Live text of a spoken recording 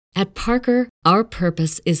At Parker, our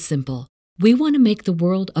purpose is simple. We want to make the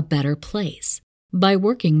world a better place by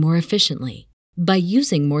working more efficiently, by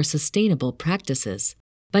using more sustainable practices,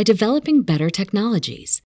 by developing better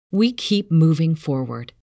technologies. We keep moving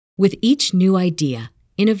forward. With each new idea,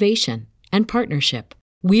 innovation, and partnership,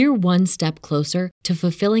 we're one step closer to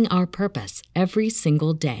fulfilling our purpose every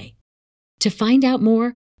single day. To find out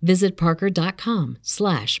more, visit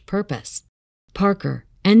parker.com/purpose. Parker,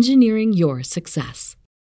 engineering your success.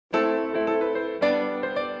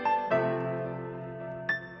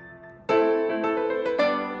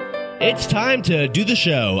 It's time to do the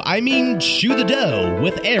show. I mean, chew the dough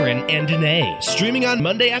with Aaron and Danae. Streaming on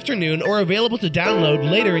Monday afternoon or available to download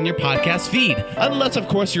later in your podcast feed. Unless, of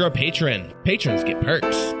course, you're a patron. Patrons get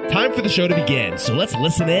perks. Time for the show to begin, so let's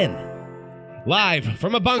listen in. Live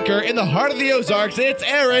from a bunker in the heart of the Ozarks, it's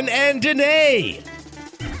Aaron and Danae.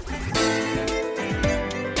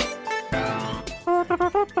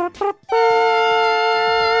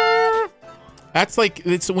 That's like,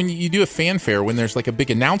 it's when you do a fanfare when there's like a big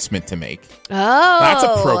announcement to make. Oh. That's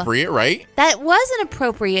appropriate, right? That was an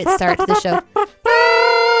appropriate start to the show.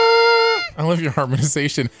 I love your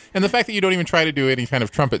harmonization. And the fact that you don't even try to do any kind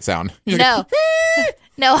of trumpet sound. You're No.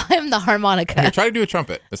 No, I'm the harmonica. Here, try to do a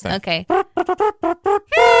trumpet this time. Okay.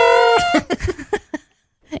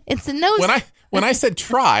 It's a nose. When I said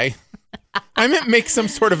try, I meant make some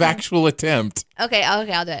sort of actual attempt. Okay, I'll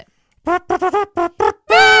do it.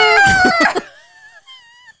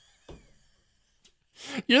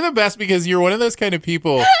 You're the best because you're one of those kind of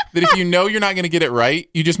people that if you know you're not going to get it right,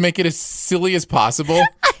 you just make it as silly as possible.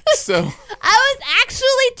 I was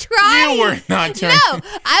actually trying. You were not trying. No,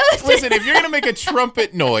 I was. Listen, if you're going to make a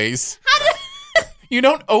trumpet noise, you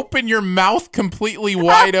don't open your mouth completely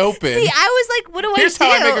wide open. See, I was like, what do Here's I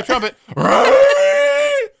do? how I make a trumpet.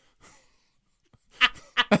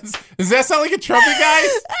 Does that sound like a trumpet,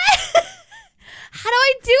 guys? How do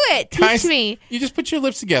I do it? Teach me. You just put your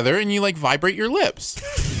lips together and you like vibrate your lips.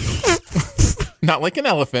 Not like an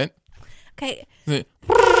elephant. Okay.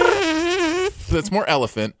 That's more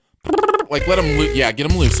elephant. Like let them get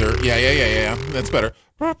them looser. Yeah. That's better.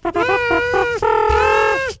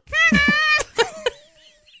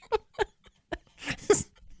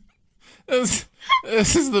 This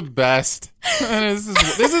is the best.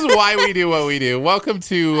 This is why we do what we do. Welcome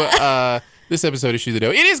to this episode of Shoe the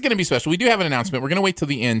Dough. It is going to be special. We do have an announcement. We're going to wait till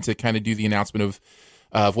the end to kind of do the announcement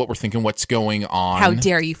of what we're thinking, what's going on. How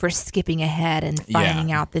dare you for skipping ahead and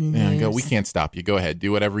finding out the news. We can't stop you. Go ahead.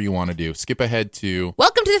 Do whatever you want to do. Skip ahead to...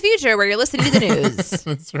 Welcome to the future where you're listening to the news.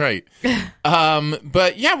 That's right.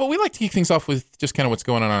 But we like to kick things off with just kind of what's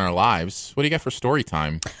going on in our lives. What do you got for story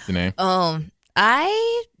time, Danae?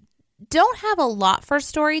 I don't have a lot for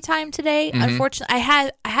story time today. Mm-hmm. Unfortunately,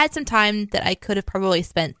 I had some time that I could have probably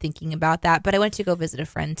spent thinking about that, but I went to go visit a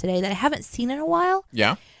friend today that I haven't seen in a while.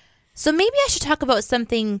 Yeah. So maybe I should talk about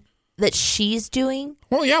something that she's doing.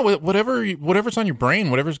 Well, yeah, whatever's on your brain,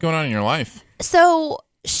 whatever's going on in your life. So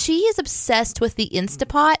she is obsessed with the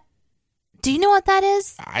Instapot. Do you know what that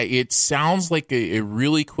is? It sounds like a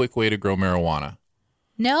really quick way to grow marijuana.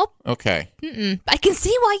 Nope. Okay. I can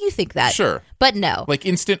see why you think that. Sure. But no. Like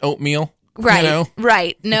instant oatmeal. Right. You know?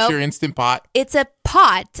 Right. No. It's your instant pot. It's a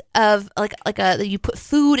pot of that you put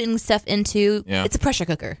food and stuff into. Yeah. It's a pressure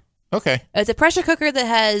cooker. Okay. It's a pressure cooker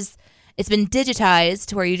that it's been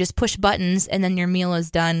digitized where you just push buttons and then your meal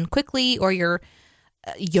is done quickly, or your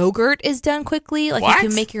yogurt is done quickly. Like what? You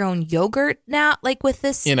can make your own yogurt now, like with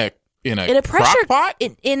this in a pressure crock pot?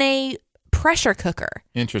 in a pressure cooker.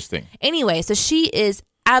 Interesting. Anyway, so she is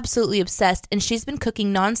absolutely obsessed, and she's been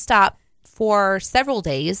cooking nonstop for several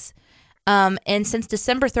days. And since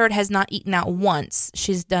December 3rd has not eaten out once.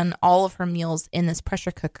 She's done all of her meals in this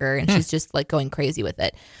pressure cooker, and she's just like going crazy with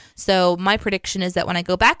it. So my prediction is that when I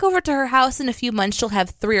go back over to her house in a few months, she'll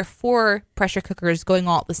have 3 or 4 pressure cookers going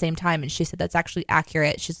all at the same time. And she said that's actually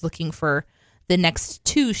accurate. She's looking for the next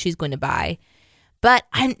 2 she's going to buy. But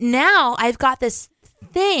I've got this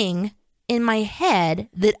thing in my head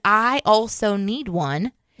that I also need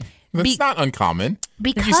one. That's not uncommon.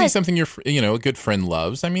 Because if you see something a good friend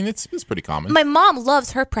loves, I mean, it's pretty common. My mom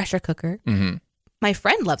loves her pressure cooker. Mm-hmm. My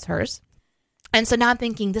friend loves hers. And so now I'm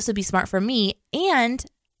thinking this would be smart for me. And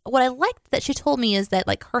what I liked that she told me is that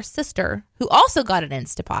like her sister, who also got an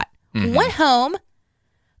Instapot, went home,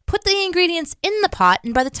 put the ingredients in the pot,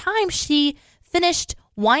 and by the time she finished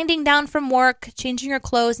winding down from work, changing her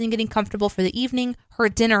clothes, and getting comfortable for the evening, her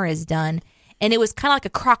dinner is done. And it was kind of like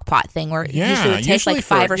a crock pot thing where usually it would take like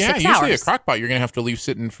 5 or 6 hours. Usually a crock pot you're going to have to leave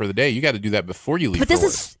sitting for the day. You got to do that before you leave But for this work.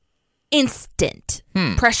 is instant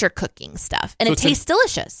pressure cooking stuff. And So it tastes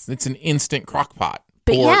delicious. It's an instant crock pot.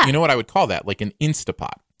 But or yeah. you know what I would call that? Like an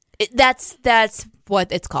Instapot. That's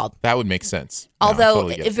what it's called. That would make sense. No, I Although,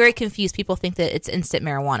 totally get it. very confused people think that it's instant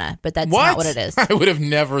marijuana, but that's What? not what it is. I would have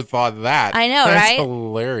never thought that. I know, That's right?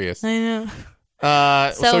 hilarious. I know. So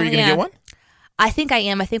are you going to get one? I think I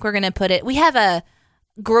am. I think we're going to put it. We have a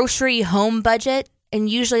grocery home budget, and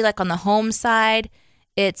usually, like on the home side,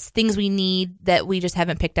 it's things we need that we just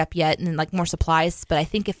haven't picked up yet, and then like more supplies. But I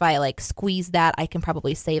think if I like squeeze that, I can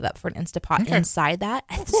probably save up for an Instapot inside that.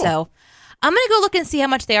 So I'm going to go look and see how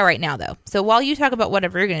much they are right now, though. So while you talk about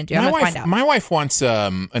whatever you're going to do, I'm going to find out. My wife wants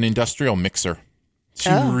an industrial mixer. She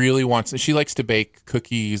really wants it. She likes to bake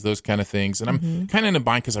cookies, those kind of things. And I'm kind of in a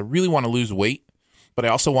bind because I really want to lose weight, but I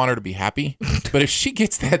also want her to be happy. But if she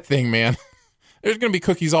gets that thing, man, there's going to be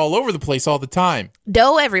cookies all over the place all the time.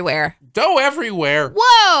 Dough everywhere. Dough everywhere.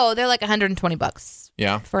 Whoa! They're like $120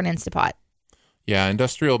 Yeah. for an Instapot. Yeah,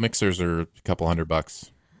 industrial mixers are a couple $100.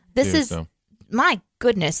 This too, is, so. my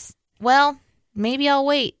goodness. Well, maybe I'll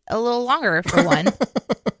wait a little longer for one.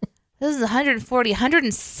 This is 140,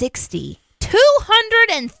 160,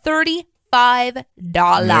 $235.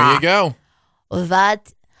 There you go.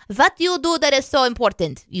 What you do that is so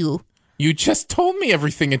important? You just told me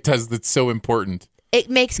everything it does that's so important. It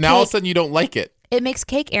makes Now all of a cake. sudden you don't like it. It makes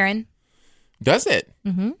cake, Aaron. Does it?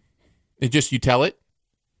 Mm-hmm. It just, you tell it?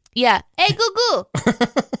 Yeah. Hey, goo-goo.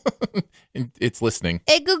 It's listening.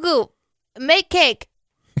 Hey, goo-goo. Make cake.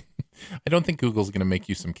 I don't think Google's going to make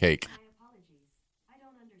you some cake. My apologies. I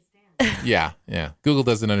don't understand. Yeah. Google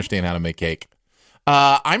doesn't understand how to make cake.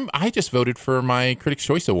 I just voted for my Critics'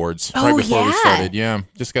 Choice Awards right before we started. Yeah,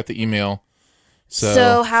 just got the email.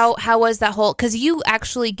 So how was that whole? Because you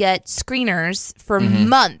actually get screeners for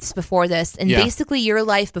months before this, and basically your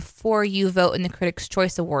life before you vote in the Critics'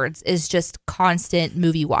 Choice Awards is just constant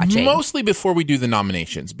movie watching. Mostly before we do the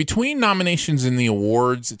nominations. Between nominations and the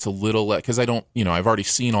awards, it's a little because I don't, I've already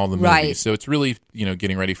seen all the movies, Right. so it's really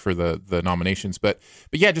getting ready for the nominations. But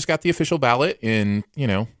yeah, just got the official ballot and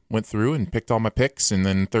went through and picked all my picks, and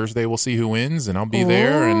then Thursday we'll see who wins, and I'll be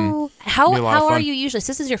there. And how be a lot of are fun. you usually? So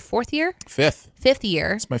this is your fourth year, Fifth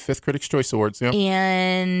year, It's my fifth Critics' Choice Awards. Yeah,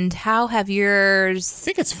 and how have yours I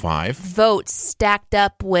think it's 5 votes stacked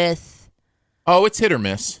up with? Oh, it's hit or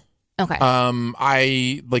miss. Okay,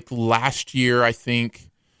 I like last year. I think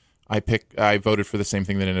I voted for the same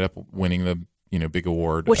thing that ended up winning the big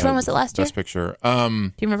award. Which one was it last year? Best Picture. Do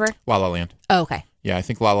you remember? La La Land. Oh, okay. Yeah, I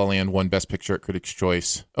think La La Land won Best Picture at Critics'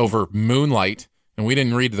 Choice over Moonlight, and we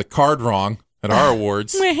didn't read the card wrong at our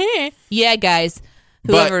awards. Yeah, guys,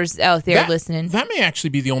 But whoever's out there listening. That may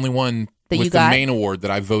actually be the only one That with you the got? main award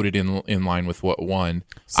that I voted in line with what won.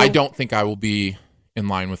 So- I don't think I will be in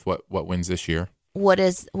line with what wins this year. What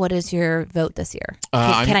is your vote this year?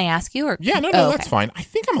 I'm- Can I ask you? Or Yeah, no, Oh, that's okay. fine. I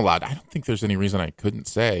think I'm allowed. I don't think there's any reason I couldn't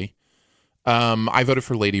say. I voted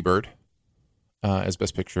for Lady Bird as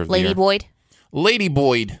Best Picture of the Lady Year. Boyd. Lady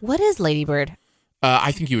Boyd. What is Lady Bird?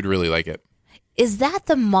 I think you would really like it. Is that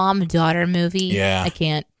the mom-daughter movie? Yeah. I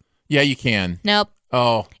can't. Yeah, you can. Nope.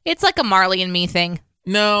 Oh, It's like a Marley and Me thing.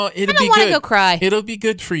 no, it'll I don't be wanna good. go cry. It'll be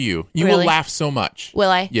good for you. You will Really? laugh so much. Will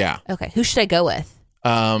I? Yeah. Okay. Who should I go with?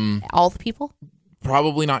 All the people?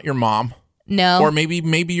 Probably not your mom. No. Or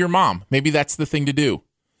maybe your mom. Maybe that's the thing to do.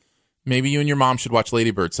 Maybe you and your mom should watch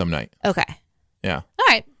Lady Bird some night. Okay. Yeah. All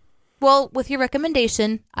right. Well, with your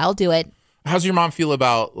recommendation, I'll do it. How's your mom feel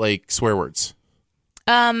about like swear words?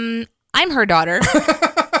 I'm her daughter.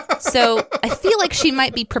 So I feel like she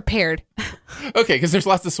might be prepared. Okay, because there's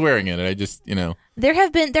lots of swearing in it. I just, There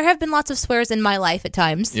have been lots of swears in my life at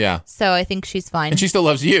times. Yeah. So I think she's fine. And she still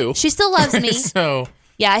loves you. She still loves me. So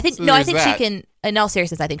Yeah, I think So no, I there's think that. she can. In all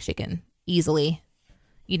seriousness, I think she can easily.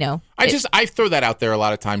 I throw that out there a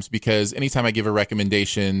lot of times because anytime I give a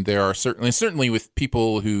recommendation, there are certainly with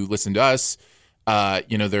people who listen to us,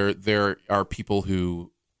 there are people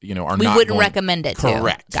who are we not wouldn't going- recommend it.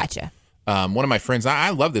 Correct. To. Gotcha. One of my friends,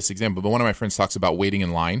 I love this example, but one of my friends talks about waiting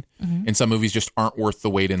in line, and some movies just aren't worth the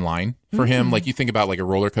wait in line for him. Like you think about like a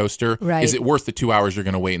roller coaster, Right. is it worth the 2 hours you're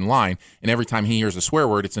going to wait in line? And every time he hears a swear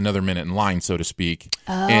word, it's another minute in line, so to speak.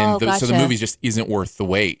 Oh, and so the gotcha. movie just isn't worth the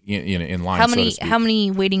wait in line. How so to many speak. how many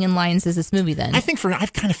waiting in lines is this movie then? I think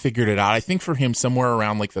I've kind of figured it out. I think for him, somewhere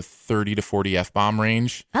around like the 30 to 40 F-bomb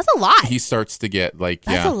range, That's a lot. he starts to get like,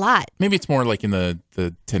 That's yeah. a lot. Maybe it's more like in the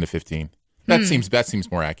 10 to 15. That seems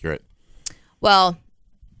more accurate. Well,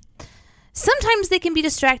 sometimes they can be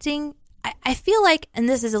distracting. I feel like, and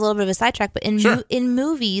this is a little bit of a sidetrack, but in Sure. in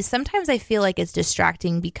movies, sometimes I feel like it's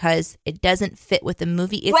distracting because it doesn't fit with the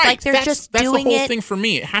movie. It's Right. like they're that's just the doing whole it. thing for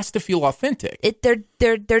me. It has to feel authentic.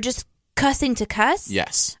 They're just cussing to cuss.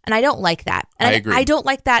 Yes. And I don't like that. And I agree. I don't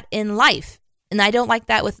like that in life. And I don't like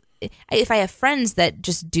that with, if I have friends that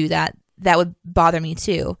just do that, that would bother me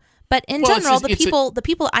too. But in Well, general, it's just- the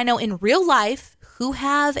people I know in real life who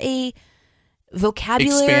have a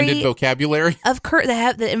vocabulary Expanded vocabulary.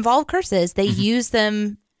 that involve curses, they use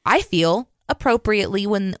them, I feel, appropriately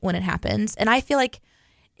when it happens. And I feel like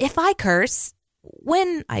if I curse,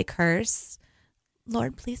 when I curse,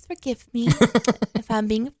 Lord, please forgive me if I'm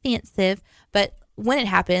being offensive. But when it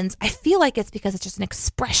happens, I feel like it's because it's just an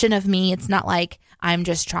expression of me. It's not like I'm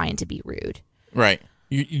just trying to be rude. Right.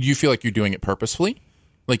 You feel like you're doing it purposefully?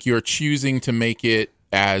 Like you're choosing to make it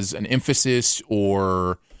as an emphasis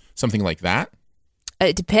or something like that?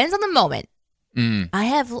 It depends on the moment. I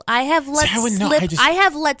have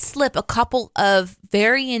let slip a couple of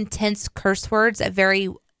very intense curse words at very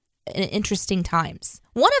interesting times.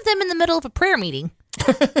 One of them in the middle of a prayer meeting.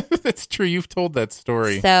 That's true. You've told that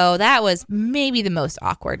story. So that was maybe the most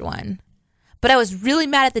awkward one. But I was really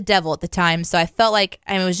mad at the devil at the time, so I felt like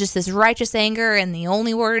it was just this righteous anger, and the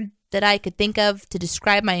only word that I could think of to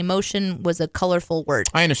describe my emotion was a colorful word.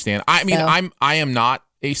 I understand. I mean, I am not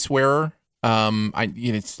a swearer.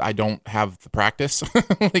 I don't have the practice.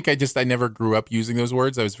 Like I never grew up using those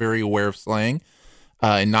words. I was very aware of slang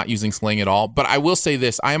and not using slang at all. But I will say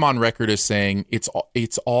this: I am on record as saying it's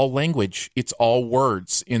all language. It's all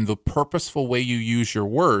words. In the purposeful way you use your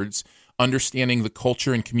words, understanding the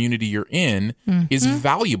culture and community you're in is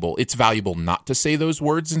valuable. It's valuable not to say those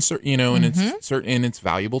words in certain, and it's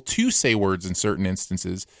valuable to say words in certain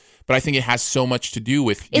instances. But I think it has so much to do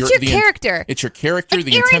with your character. It's your character,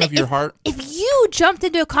 the intent of your heart. If you jumped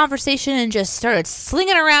into a conversation and just started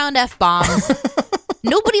slinging around F-bombs,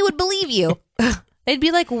 nobody would believe you. They'd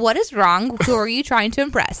be like, what is wrong? Who are you trying to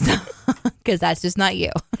impress? Because that's just not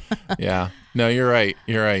you. Yeah. No, you're right.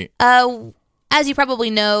 You're right. As you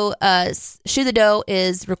probably know, Shoe the Dough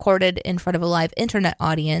is recorded in front of a live internet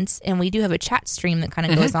audience, and we do have a chat stream that kind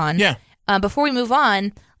of goes on. Yeah. Before we move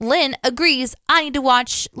on, Lynn agrees I need to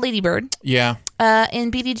watch Lady Bird. Yeah.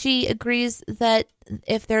 And BDG agrees that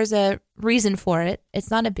if there's a reason for it, it's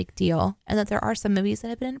not a big deal, and that there are some movies that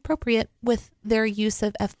have been inappropriate with their use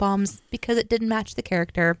of F-bombs because it didn't match the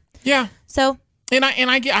character. Yeah. So, and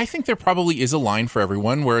I think there probably is a line for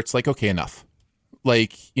everyone where it's like, okay, enough.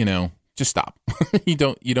 Like, just stop. You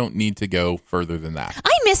don't need to go further than that.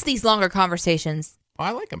 I miss these longer conversations. Oh,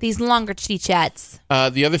 I like them. These longer chitty chats.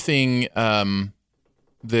 The other thing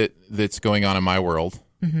that's going on in my world,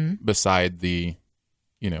 beside the,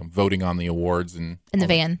 voting on the awards and In the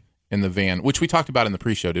van. In the van, which we talked about in the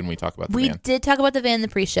pre-show, didn't we? Talk about the van. We did talk about the van in the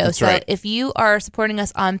pre-show. That's so right. If you are supporting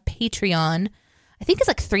us on Patreon, I think it's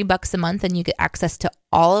like $3 a month, and you get access to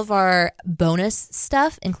all of our bonus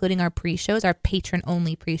stuff, including our pre-shows, our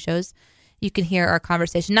patron-only pre-shows. You can hear our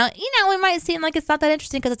conversation. Now, it might seem like it's not that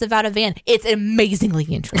interesting because it's about a van. It's amazingly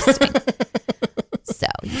interesting. So,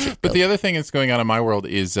 you should But the other thing that's going on in my world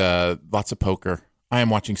is lots of poker. I am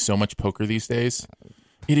watching so much poker these days.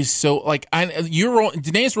 It is so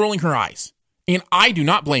Danae's rolling her eyes, and I do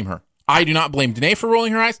not blame her. I do not blame Danae for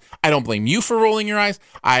rolling her eyes. I don't blame you for rolling your eyes.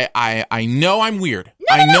 I know I'm weird.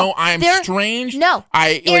 I know I'm strange. No,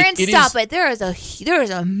 Aaron, stop it. There is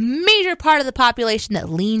a major part of the population that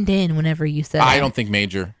leaned in whenever you said. I don't think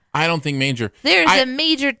major. There's a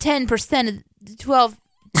major 10% of 12.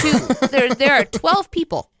 There are 12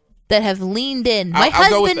 people that have leaned in. I'll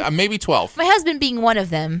go with maybe 12. My husband being one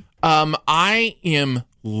of them. I am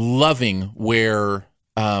loving where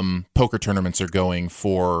poker tournaments are going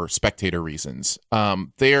for spectator reasons.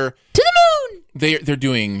 They're to the moon. They're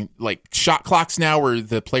doing like shot clocks now where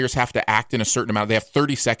the players have to act in a certain amount. They have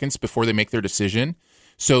 30 seconds before they make their decision.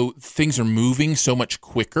 So things are moving so much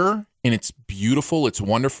quicker, and it's beautiful. It's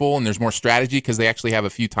wonderful, and there's more strategy because they actually have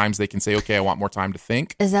a few times they can say, okay, I want more time to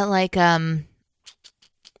think. Is that like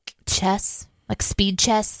chess? Like speed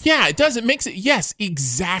chess? Yeah, it does. It makes it, yes,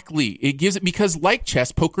 exactly. It gives it, because like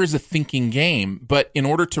chess, poker is a thinking game, but in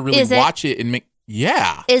order to really watch it and make,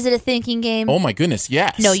 yeah. Is it a thinking game? Oh my goodness,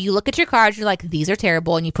 yes. No, you look at your cards, you're like, these are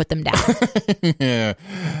terrible, and you put them down. Yeah.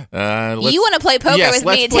 You want to play poker with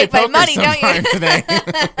me and take my money, don't you?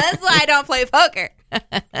 That's why I don't play poker.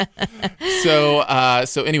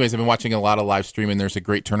 So anyways, I've been watching a lot of live stream, and there's a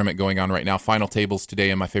great tournament going on right now. Final tables today,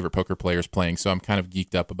 and my favorite poker players playing, so I'm kind of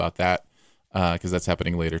geeked up about that. Because that's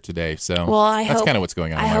happening later today. So that's kind of what's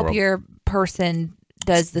going on in my world. I hope your person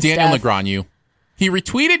does the Daniel stuff. Negreanu. He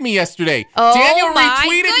retweeted me yesterday. Oh, Daniel my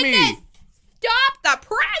retweeted goodness. me. Stop the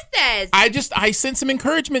presses. I sent some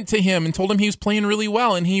encouragement to him and told him he was playing really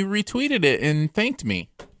well, and he retweeted it and thanked me.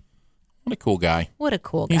 What a cool guy. What a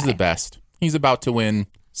cool guy. He's the best. He's about to win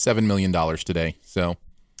 $7 million today. So,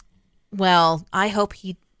 well, I hope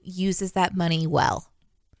he uses that money well.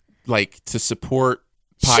 Like to support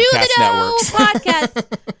podcast networks.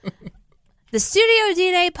 Podcast. The Studio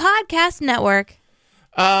DNA Podcast Network.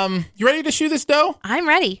 You ready to shoe this dough? I'm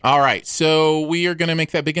ready. All right, so we are going to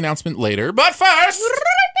make that big announcement later. But first,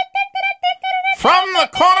 from the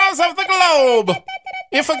corners of the globe,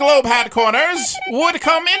 if a globe had corners, would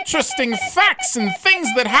come interesting facts and things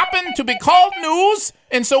that happen to be called news.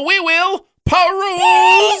 And so we will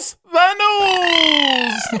peruse the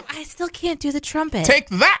news. I still can't do the trumpet. Take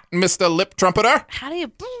that, Mr. Lip Trumpeter. How do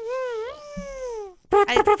you... That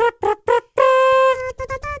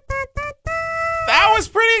was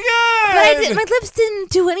pretty good. But my lips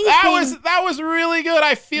didn't do anything. That was really good.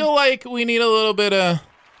 I feel like we need a little bit of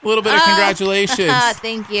congratulations.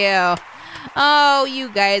 Thank you. Oh, you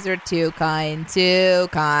guys are too kind. Too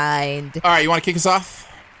kind. All right, you want to kick us off?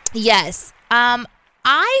 Yes.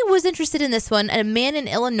 I was interested in this one. A man in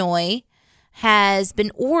Illinois has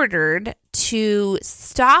been ordered to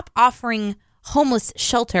stop offering homeless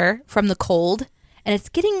shelter from the cold, and it's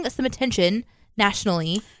getting some attention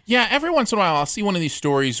nationally. Yeah, every once in a while I'll see one of these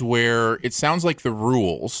stories where it sounds like the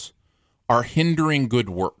rules are hindering good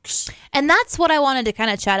works. And that's what I wanted to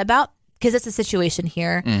kind of chat about, because it's a situation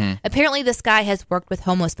here. Mm-hmm. Apparently, this guy has worked with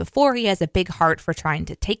homeless before. He has a big heart for trying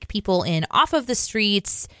to take people in off of the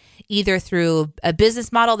streets, either through a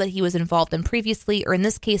business model that he was involved in previously, or in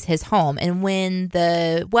this case, his home. And when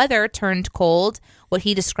the weather turned cold, what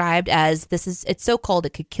he described as it's so cold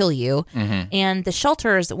it could kill you. Mm-hmm. And the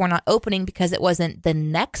shelters were not opening because it wasn't the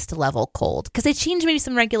next level cold. Because they changed maybe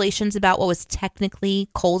some regulations about what was technically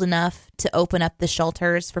cold enough to open up the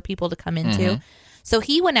shelters for people to come into. Mm-hmm. So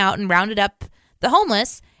he went out and rounded up the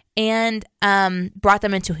homeless and brought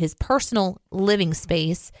them into his personal living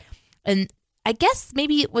space. And I guess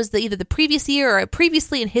maybe it was either the previous year or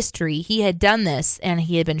previously in history, he had done this and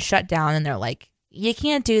he had been shut down. And they're like, you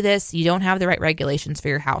can't do this. You don't have the right regulations for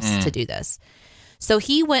your house to do this. So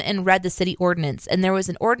he went and read the city ordinance, and there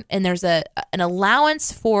was there's an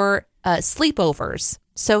allowance for sleepovers.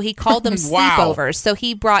 So he called them sleepovers. So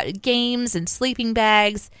he brought games and sleeping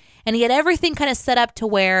bags, and he had everything kind of set up to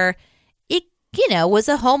where it, was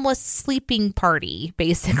a homeless sleeping party,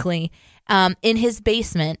 basically, in his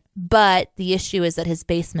basement. But the issue is that his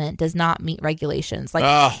basement does not meet regulations.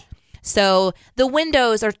 So the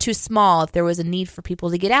windows are too small. If there was a need for people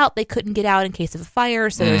to get out, they couldn't get out in case of a fire.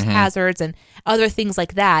 So there's hazards and other things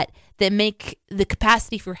like that make the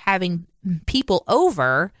capacity for having people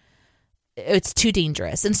over, it's too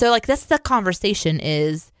dangerous. And so that's the conversation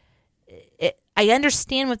is, I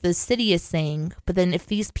understand what the city is saying, but then if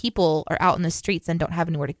these people are out in the streets and don't have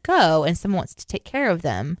anywhere to go and someone wants to take care of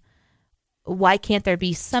them, why can't there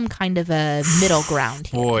be some kind of a middle ground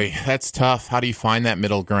here? Boy, that's tough. How do you find that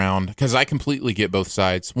middle ground? Because I completely get both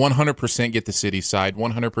sides. 100% get the city side.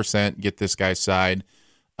 100% get this guy's side.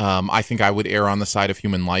 I think I would err on the side of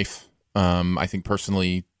human life. I think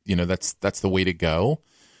personally, that's the way to go.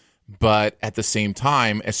 But at the same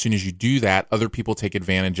time, as soon as you do that, other people take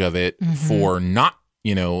advantage of it for not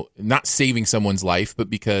saving someone's life, but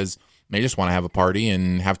because they just want to have a party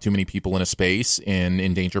and have too many people in a space and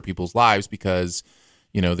endanger people's lives because,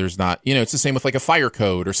 there's not, it's the same with like a fire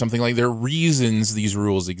code or something like there are reasons these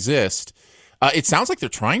rules exist. It sounds like they're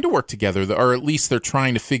trying to work together, or at least they're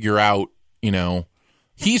trying to figure out,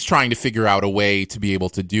 he's trying to figure out a way to be able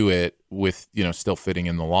to do it with, still fitting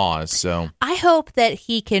in the laws. So I hope that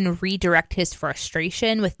he can redirect his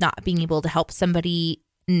frustration with not being able to help somebody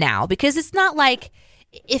now, because it's not like,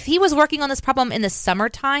 if he was working on this problem in the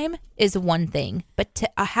summertime is one thing, but to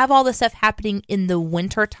have all this stuff happening in the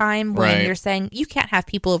wintertime when you're saying you can't have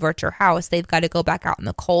people over at your house, they've got to go back out in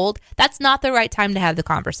the cold, that's not the right time to have the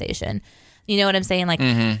conversation. You know what I'm saying?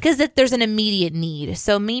 Because there's an immediate need.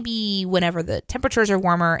 So maybe whenever the temperatures are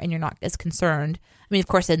warmer and you're not as concerned. I mean, of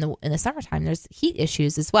course, in the summertime, there's heat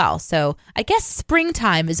issues as well. So I guess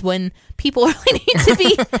springtime is when people really need to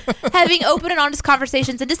be having open and honest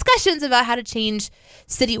conversations and discussions about how to change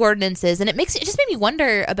city ordinances. And it just made me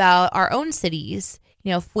wonder about our own cities.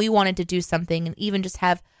 If we wanted to do something and even just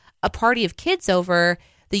have a party of kids over,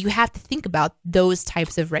 that you have to think about those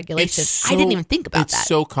types of regulations. I didn't even think about that. It's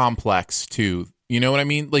so complex too. You know what I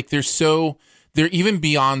mean? There even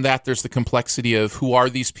beyond that, there's the complexity of who are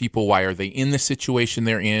these people? Why are they in the situation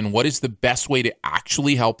they're in? What is the best way to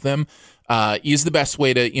actually help them? Is the best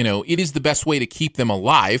way to, it is the best way to keep them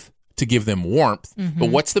alive, to give them warmth.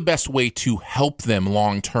 But what's the best way to help them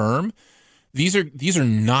long term? These are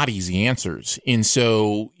not easy answers. And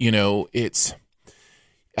so, it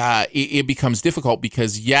becomes difficult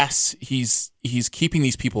because yes, he's keeping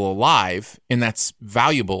these people alive, and that's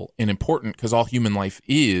valuable and important because all human life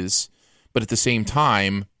is. But at the same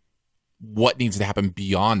time, what needs to happen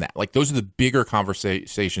beyond that? Those are the bigger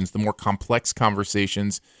conversations, the more complex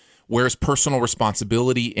conversations where's personal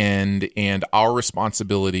responsibility and our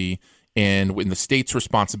responsibility and when the state's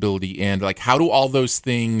responsibility, and like how do all those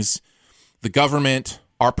things, the government,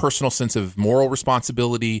 our personal sense of moral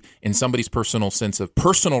responsibility, and somebody's personal sense of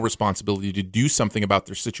personal responsibility to do something about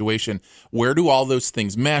their situation, where do all those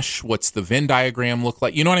things mesh? What's the Venn diagram look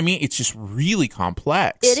like? You know what I mean? It's just really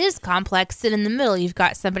complex. It is complex. And in the middle, you've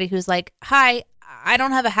got somebody who's like, hi, I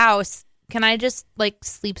don't have a house. Can I just like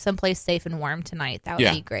sleep someplace safe and warm tonight? That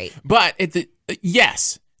would be great. But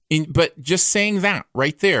but just saying that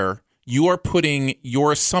right there, you are putting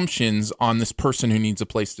your assumptions on this person who needs a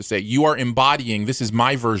place to stay. You are embodying, this is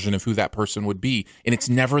my version of who that person would be. And it's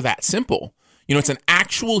never that simple. You know, it's an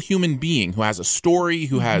actual human being who has a story,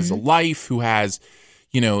 who has a life, who has,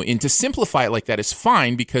 you know, and to simplify it like that is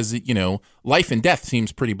fine because, you know, life and death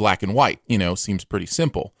seems pretty black and white, you know, seems pretty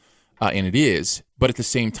simple. And it is. But at the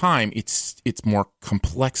same time, it's more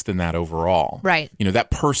complex than that overall. Right. You know, that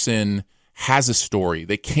person has a story.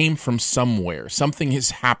 They came from somewhere. Something has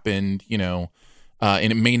happened, you know,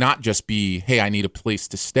 and it may not just be, hey, I need a place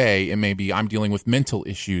to stay. It may be I'm dealing with mental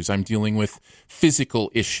issues. I'm dealing with physical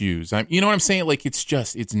issues. You know what I'm saying? Like,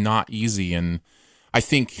 it's not easy. And I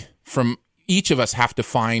think from each of us have to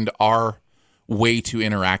find our way to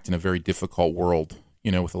interact in a very difficult world,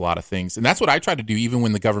 you know, with a lot of things. And that's what I try to do even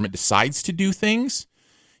when the government decides to do things,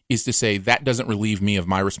 is to say that doesn't relieve me of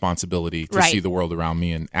my responsibility to see the world around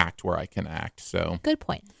me and act where I can act. So good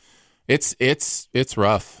point. It's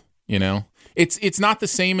rough, you know. It's not the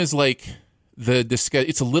same as like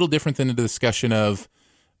it's a little different than the discussion of,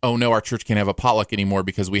 oh no, our church can't have a potluck anymore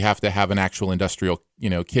because we have to have an actual industrial, you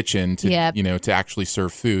know, kitchen to you know, to actually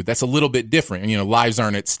serve food. That's a little bit different. You know, lives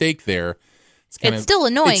aren't at stake there. It's still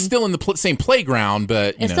annoying. It's still in the same playground,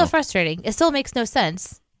 but it's still frustrating. It still makes no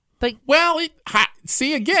sense. But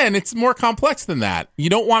see, again, it's more complex than that.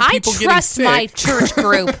 You don't want people getting sick. I trust my church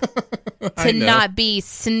group to not be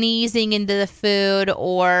sneezing into the food,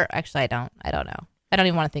 or actually, I don't know. I don't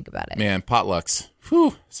even want to think about it. Man, potlucks.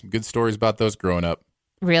 Whew, some good stories about those growing up.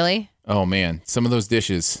 Really? Oh man, some of those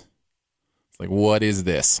dishes. It's like, what is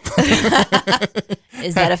this?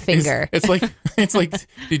 Is that a finger? It's like,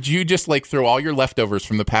 did you just like throw all your leftovers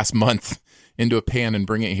from the past month into a pan and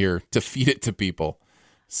bring it here to feed it to people?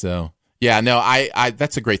 So, yeah, no, I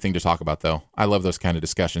that's a great thing to talk about, though. I love those kind of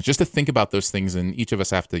discussions, just to think about those things, and each of us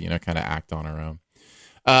have to, you know, kind of act on our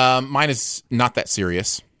own. Mine is not that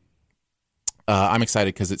serious. I'm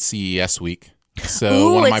excited because it's CES week.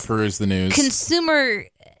 So one of my peruse the news. Consumer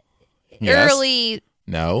early.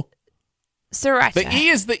 No. Sriracha. The E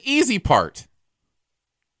is the easy part.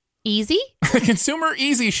 Easy? Consumer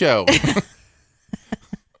easy show.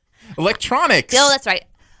 Electronics. Oh, that's right.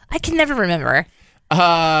 I can never remember.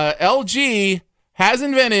 LG has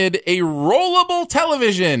invented a rollable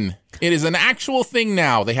television. It is an actual thing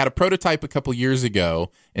now. They had a prototype a couple years ago,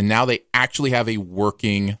 and now they actually have a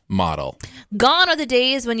working model. Gone are the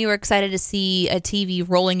days when you were excited to see a TV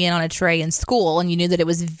rolling in on a tray in school, and you knew that it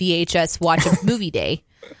was VHS watch of movie day.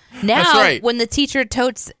 Now, That's right. When the teacher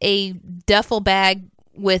totes a duffel bag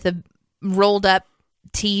with a rolled up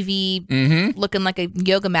TV looking like a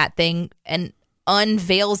yoga mat thing and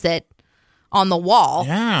unveils it on the wall,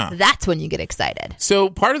 that's when you get excited. So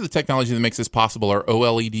part of the technology that makes this possible are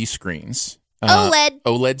OLED screens.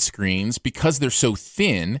 OLED screens, because they're so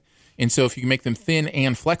thin. And so if you can make them thin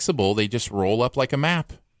and flexible, they just roll up like a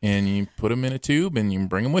map. And you put them in a tube and you can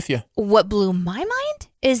bring them with you. What blew my mind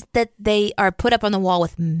is that they are put up on the wall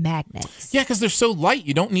with magnets. Yeah, because they're so light.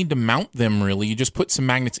 You don't need to mount them, really. You just put some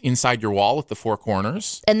magnets inside your wall at the four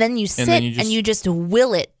corners. And then you sit and you just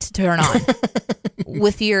will it to turn on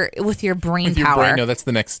with your brain power. No, that's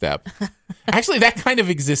the next step. Actually, that kind of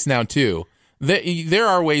exists now, too. There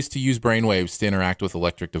are ways to use brainwaves to interact with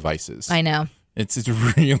electric devices. I know. It's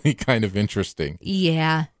really kind of interesting.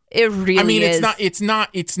 Yeah. It really is. I mean,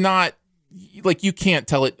 it's not like you can't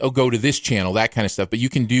tell it, go to this channel, that kind of stuff, but you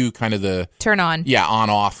can do kind of the turn on. Yeah, on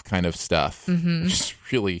off kind of stuff. Mm-hmm. It's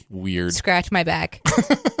really weird. Scratch my back.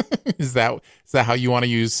 Is that how you want to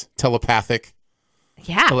use telepathic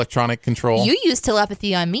electronic control? You used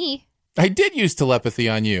telepathy on me. I did use telepathy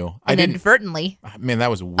on you. Inadvertently. Man, that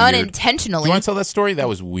was weird. Unintentionally. You want to tell that story? That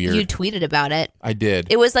was weird. You tweeted about it. I did.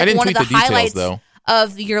 It was like one of the highlights details, though,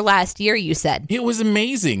 of your last year, you said. It was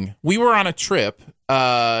amazing. We were on a trip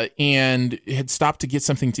and had stopped to get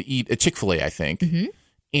something to eat at Chick-fil-A, I think. Mm-hmm.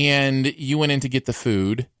 And you went in to get the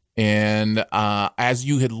food. And as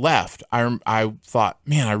you had left, I thought,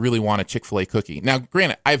 man, I really want a Chick-fil-A cookie. Now,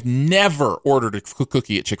 granted, I've never ordered a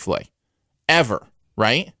cookie at Chick-fil-A. Ever.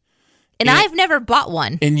 Right? And I've never bought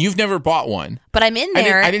one. And you've never bought one. But I'm in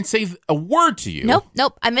there. I didn't say a word to you.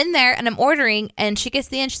 Nope. I'm in there and I'm ordering, and she gets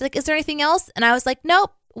to the end. She's like, is there anything else? And I was like,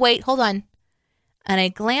 nope. Wait, hold on. And I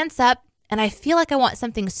glance up and I feel like I want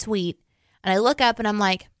something sweet. And I look up and I'm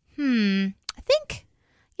like, I think,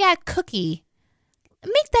 cookie.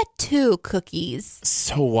 Make that 2 cookies.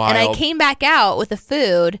 So wild. And I came back out with the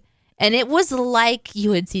food, and it was like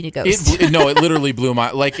you had seen a ghost. It literally blew my,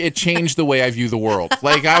 like, it changed the way I view the world.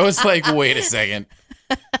 Like, I was like, wait a second.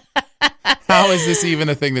 How is this even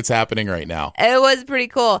a thing that's happening right now? It was pretty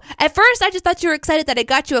cool. At first, I just thought you were excited that I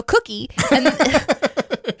got you a cookie.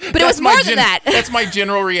 But it was more than that. That's my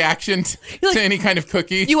general reaction to any kind of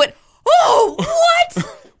cookie. You went, oh, what?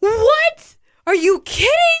 What? Are you kidding?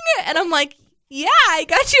 And I'm like, yeah, I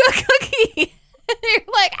got you a cookie. You're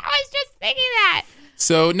like, I was just thinking that.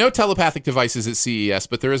 So no telepathic devices at CES,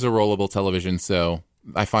 but there is a rollable television. So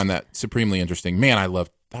I find that supremely interesting. Man, I love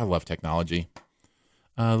technology.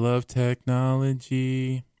 I love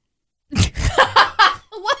technology. What?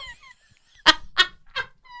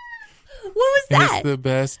 What was that? It's the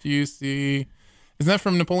best you see. Isn't that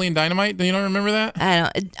from Napoleon Dynamite? Do you not remember that?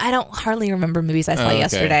 I don't hardly remember movies I saw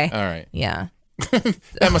yesterday. All right. Yeah.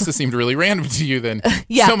 That must have seemed really random to you then.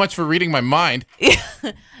 Yeah. So much for reading my mind.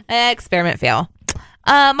 Experiment fail.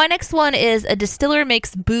 My next one is a distiller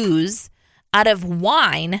makes booze out of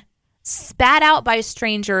wine spat out by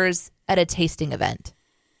strangers at a tasting event.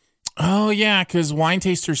 Oh, yeah, because wine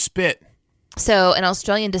tasters spit. So an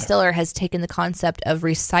Australian distiller has taken the concept of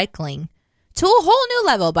recycling to a whole new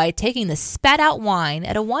level by taking the spat out wine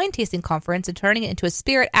at a wine tasting conference and turning it into a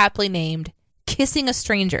spirit aptly named Kissing a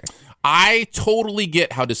Stranger. I totally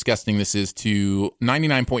get how disgusting this is to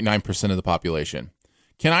 99.9% of the population.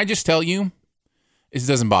 Can I just tell you, it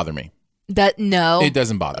doesn't bother me. No. It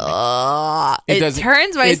doesn't bother me. It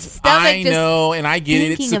turns my stomach. I know, and I get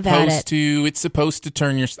it. It's supposed it. to. It's supposed to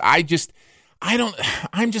turn your. I'm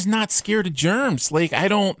just not scared of germs. Like I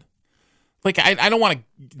don't want to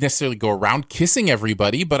necessarily go around kissing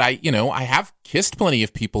everybody, but I have kissed plenty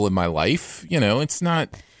of people in my life. It's not.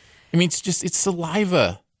 I mean, it's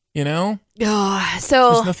saliva. So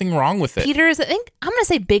there's nothing wrong with it. Peter's, I think I'm going to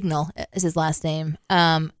say Bignell is his last name,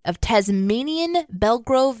 of Tasmanian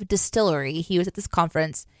Belgrove Distillery. He was at this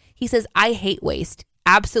conference. He says, I hate waste.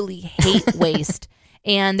 Absolutely hate waste.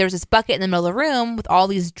 And there's this bucket in the middle of the room with all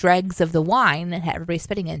these dregs of the wine and had everybody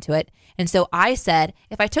spitting into it. And so I said,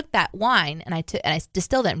 if I took that wine and I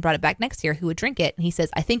distilled it and brought it back next year, who would drink it? And he says,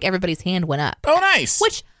 I think everybody's hand went up. Oh, nice.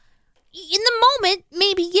 Which, in the moment,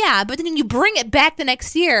 maybe, yeah. But then you bring it back the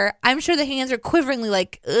next year, I'm sure the hands are quiveringly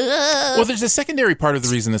like, ugh. Well, there's a secondary part of the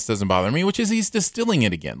reason this doesn't bother me, which is he's distilling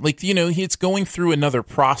it again. Like, it's going through another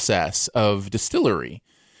process of distillery.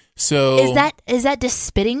 So Is that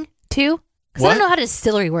dispitting too? Because I don't know how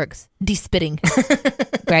distillery works. Despitting.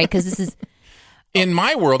 Right? Because this is... In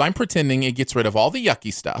my world, I'm pretending it gets rid of all the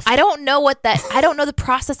yucky stuff. I don't know I don't know the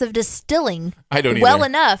process of distilling well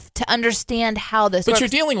enough to understand how this works. But you're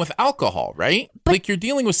dealing with alcohol, right? Like you're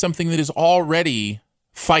dealing with something that is already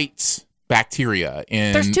fights bacteria.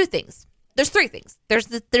 And there's 2 things. There's 3 things. There's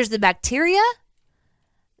the bacteria.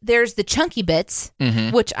 There's the chunky bits,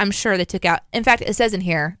 which I'm sure they took out. In fact, it says in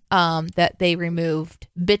here that they removed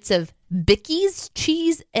bits of Bickies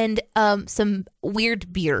cheese and some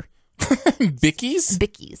weird beer. Bickies?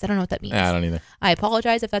 Bickies. I don't know what that means. I don't either. I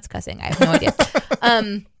apologize if that's cussing. I have no idea.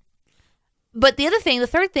 But the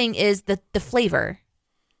third thing is the flavor.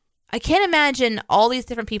 I can't imagine all these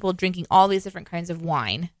different people drinking all these different kinds of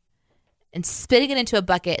wine and spitting it into a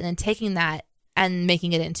bucket and then taking that and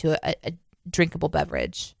making it into a drinkable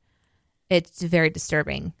beverage. It's very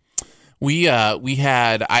disturbing.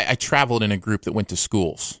 I traveled in a group that went to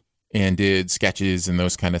schools and did sketches and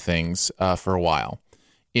those kind of things for a while.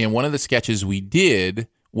 And one of the sketches we did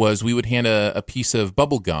was we would hand a piece of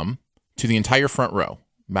bubble gum to the entire front row,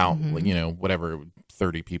 about, whatever,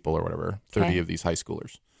 30 people or whatever, 30 of these high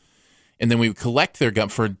schoolers. And then we would collect their gum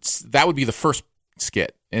that would be the first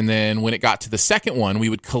skit. And then when it got to the second one, we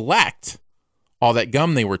would collect all that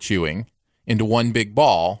gum they were chewing into one big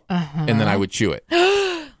ball, and then I would chew it.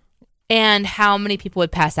 And how many people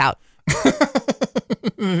would pass out?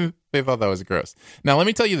 They thought that was gross. Now, let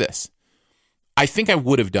me tell you this. I think I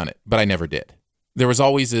would have done it, but I never did. There was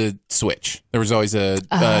always a switch. There was always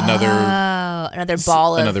another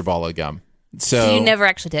ball of gum. So you never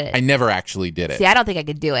actually did it. I never actually did it. See, I don't think I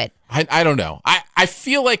could do it. I don't know. I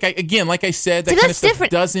feel like like I said, that kind of stuff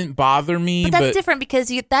doesn't bother me. But that's different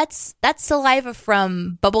because that's saliva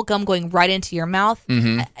from bubble gum going right into your mouth.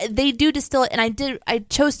 Mm-hmm. They do distill it, and I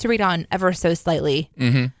chose to read on ever so slightly.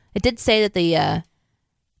 Mm-hmm. It did say that the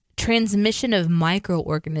transmission of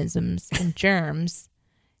microorganisms and germs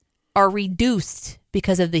are reduced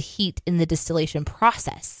because of the heat in the distillation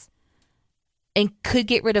process, and could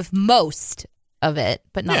get rid of most of it,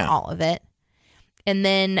 but not all of it. And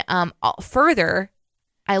then further,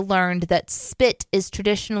 I learned that spit is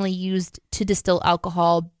traditionally used to distill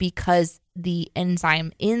alcohol because the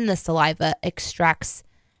enzyme in the saliva extracts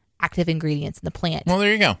active ingredients in the plant. Well,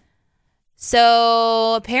 there you go.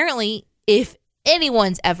 So apparently, if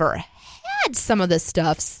anyone's ever had some of the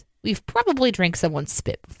stuffs, we've probably drank someone's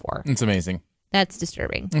spit before. It's amazing. That's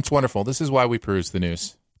disturbing. It's wonderful. This is why we peruse the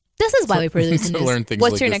news. This is why we peruse the To news. learn things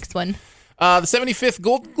What's like your this. next one? The 75th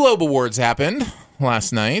Golden Globe Awards happened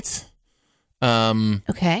last night.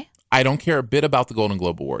 Okay. I don't care a bit about the Golden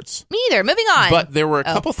Globe Awards. Me either. Moving on. But there were a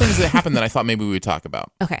couple things that happened that I thought maybe we would talk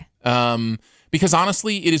about. Okay. Because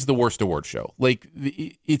honestly, it is the worst award show. Like,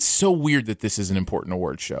 it's so weird that this is an important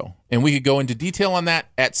award show. And we could go into detail on that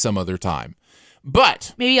at some other time.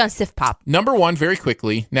 But Maybe on Sif Pop. number one, very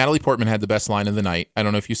quickly, Natalie Portman had the best line of the night. I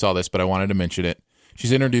don't know if you saw this, but I wanted to mention it.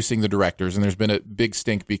 She's introducing the directors, and there's been a big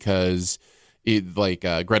stink because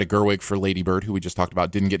Greta Gerwig for Lady Bird, who we just talked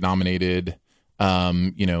about, didn't get nominated.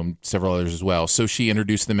 Several others as well. So she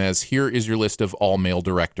introduced them as, here is your list of all male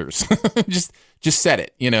directors. just said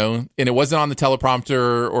it, and it wasn't on the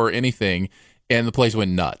teleprompter or anything. And the place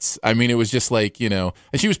went nuts. I mean, it was just like, and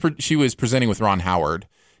she was presenting with Ron Howard,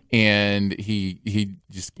 and he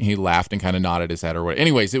laughed and kind of nodded his head or whatever.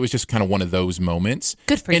 Anyways, it was just kind of one of those moments.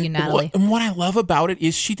 Good for you, Natalie. What I love about it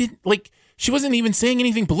is she wasn't even saying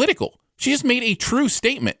anything political. She just made a true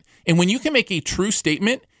statement. And when you can make a true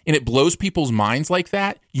statement and it blows people's minds like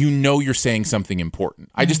that, you're saying something important.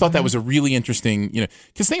 I just thought that was a really interesting,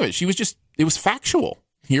 because think of it, it was factual.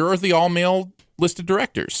 Here are the all-male listed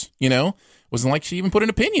directors, Wasn't like she even put an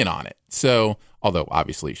opinion on it. So, although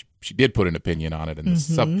obviously she did put an opinion on it in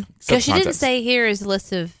the Because she didn't say, here is a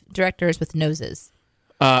list of directors with noses.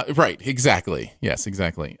 Right, exactly. Yes,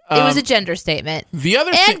 exactly. It was a gender statement.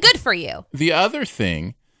 Good for you. The other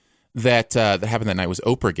thing that happened that night was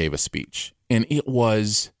Oprah gave a speech, and it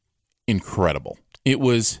was incredible. It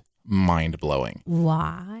was mind-blowing.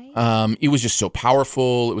 Why? It was just so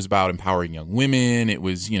powerful. It was about empowering young women. It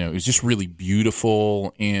was, it was just really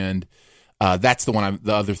beautiful, and that's the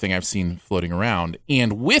other thing I've seen floating around.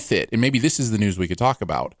 And with it, and maybe this is the news we could talk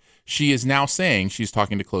about, she is now saying she's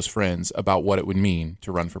talking to close friends about what it would mean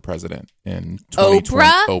to run for president in 2020.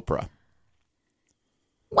 Oprah?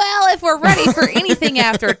 Well, if we're ready for anything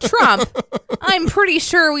after Trump, I'm pretty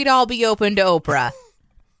sure we'd all be open to Oprah.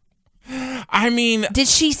 I mean... Did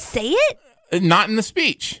she say it? Not in the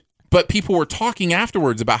speech. But people were talking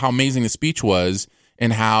afterwards about how amazing the speech was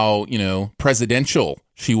and how, presidential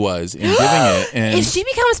she was in giving it. And if she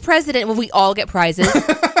becomes president, will we all get prizes?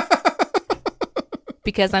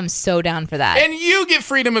 Because I'm so down for that. And you get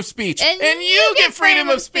freedom of speech. And you get freedom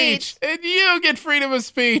of speech. And you get freedom of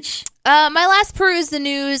speech. My last peruse the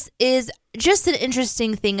news is just an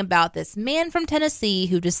interesting thing about this man from Tennessee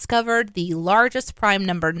who discovered the largest prime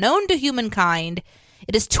number known to humankind.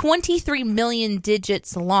 It is 23 million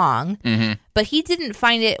digits long, but he didn't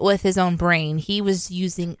find it with his own brain. He was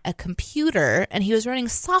using a computer, and he was running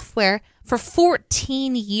software for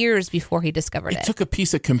 14 years before he discovered it. It took a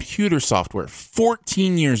piece of computer software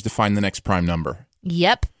 14 years to find the next prime number.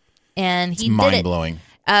 Yep. And he did it. Mind-blowing.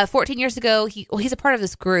 14 years ago, he's a part of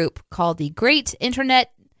this group called the Great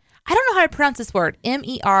Internet. I don't know how to pronounce this word.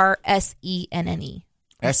 MERSENNE.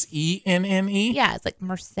 SENNE? Yeah, it's like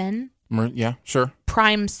Mersenne. Yeah, sure.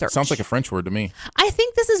 Prime search. Sounds like a French word to me. I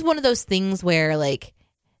think this is one of those things where,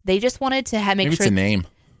 they just wanted to make Maybe sure it's a name.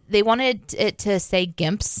 They wanted it to say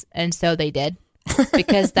GIMPs, and so they did,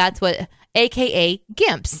 because that's what, AKA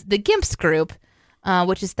GIMPs, the GIMPs group,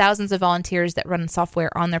 which is thousands of volunteers that run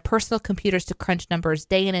software on their personal computers to crunch numbers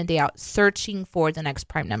day in and day out, searching for the next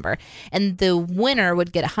prime number. And the winner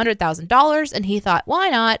would get $100,000, and he thought, why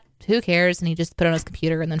not? Who cares? And he just put it on his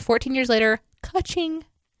computer, and then 14 years later, ka-ching.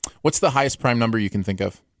 What's the highest prime number you can think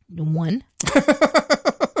of? 1.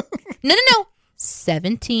 No.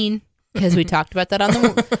 17, because we talked about that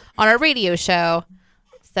on our radio show.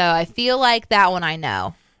 So I feel like that one I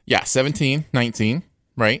know. Yeah, 17, 19,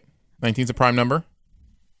 right? 19's a prime number.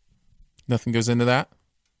 Nothing goes into that.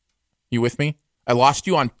 You with me? I lost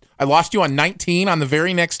you on 19 on the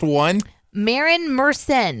very next one. Marin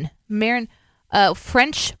Mersenne.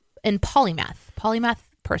 French and polymath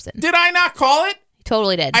person. Did I not call it?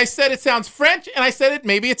 Totally did. I said it sounds French, and I said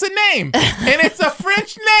maybe it's a name, and it's a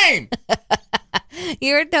French name.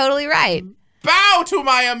 You're totally right. Bow to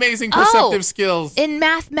my amazing perceptive skills. In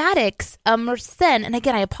mathematics, Mersenne, and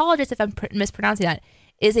again, I apologize if I'm mispronouncing that,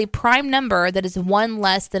 is a prime number that is 1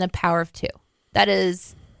 less than a power of 2. That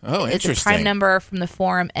is... Oh, interesting. It's a prime number from the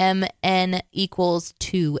form mn equals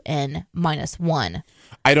 2n minus 1.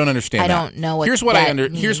 I don't understand that. I don't know what Here's what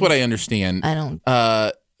means. Here's what I understand. I don't...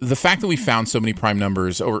 The fact that we found so many prime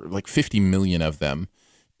numbers, over like 50 million of them,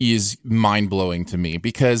 is mind-blowing to me,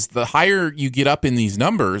 because the higher you get up in these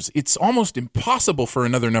numbers, it's almost impossible for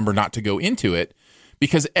another number not to go into it,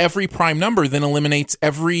 because every prime number then eliminates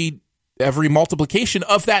every multiplication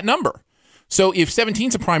of that number. So if 17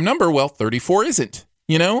 is a prime number, well, 34 isn't.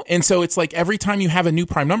 You know? And so it's like every time you have a new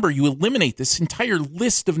prime number, you eliminate this entire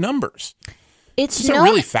list of numbers. It's a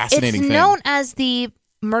really fascinating thing. It's known as the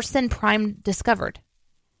Mersenne prime discovered.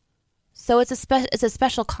 So it's a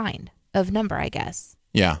special kind of number, I guess.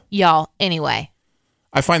 Yeah. Y'all, anyway.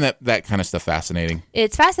 I find that kind of stuff fascinating.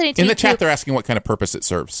 It's fascinating to me. In the chat, they're asking what kind of purpose it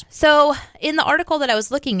serves. So in the article that I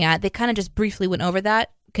was looking at, they kind of just briefly went over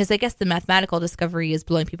that, because I guess the mathematical discovery is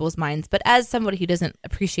blowing people's minds. But as somebody who doesn't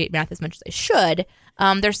appreciate math as much as I should,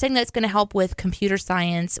 they're saying that it's going to help with computer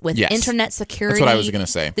science, with internet security. That's what I was going to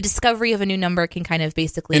say. The discovery of a new number can kind of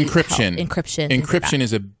basically encryption. Help. Encryption. Encryption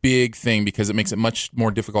is a big thing, because it makes it much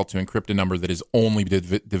more difficult to encrypt a number that is only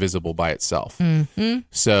divisible by itself. Mm-hmm.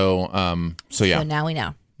 So yeah. So now we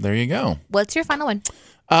know. There you go. What's your final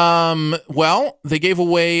one? Well, they gave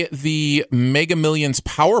away the Mega Millions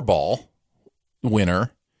Powerball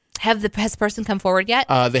winner. Has the person come forward yet?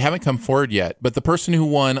 They haven't come forward yet, but the person who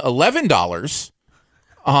won $11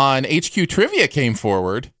 on HQ Trivia came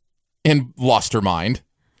forward and lost her mind.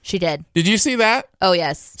 She did. Did you see that? Oh,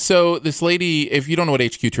 yes. So this lady, if you don't know what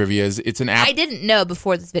HQ Trivia is, it's an app. I didn't know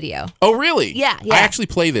before this video. Oh, really? Yeah. I actually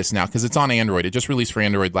play this now because it's on Android. It just released for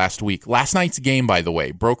Android last week. Last night's game, by the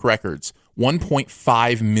way, broke records.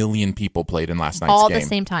 1.5 million people played in last night's game. All at the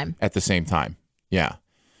same time. At the same time. Yeah.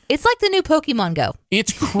 It's like the new Pokemon Go.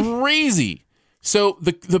 It's crazy. So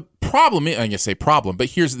the problem, I guess say problem, but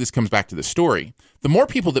this comes back to the story. The more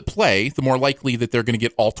people that play, the more likely that they're going to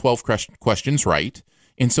get all 12 questions right.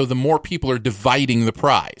 And so the more people are dividing the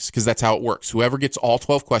prize, because that's how it works. Whoever gets all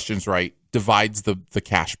 12 questions right divides the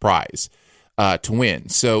cash prize to win.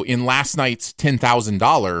 So in last night's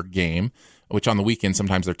 $10,000 game, which on the weekend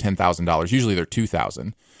sometimes they're $10,000, usually they're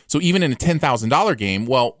 $2,000. So even in a $10,000 game,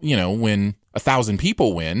 well, you know, when 1,000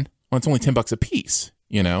 people win, well, it's only $10 a piece,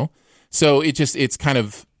 you know? So it's kind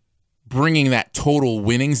of bringing that total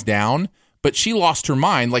winnings down. But she lost her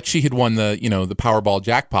mind, like she had won the Powerball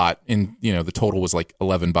jackpot, and the total was like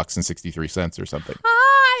 $11.63 or something.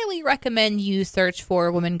 I highly recommend you search for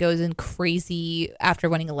a woman goes in crazy after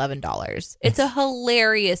winning $11. It's a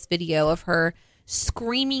hilarious video of her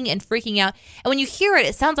screaming and freaking out. And when you hear it,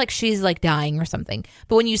 it sounds like she's like dying or something.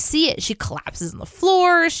 But when you see it, she collapses on the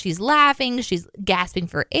floor. She's laughing. She's gasping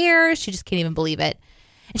for air. She just can't even believe it.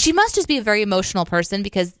 And she must just be a very emotional person,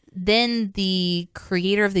 because then the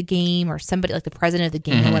creator of the game, or somebody like the president of the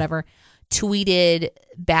game or whatever, tweeted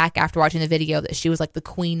back after watching the video that she was like the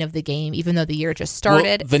queen of the game, even though the year just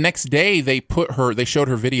started. Well, the next day they showed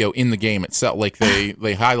her video in the game itself, like they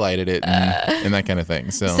highlighted it and that kind of thing.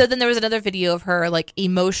 So then there was another video of her like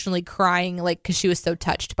emotionally crying, like because she was so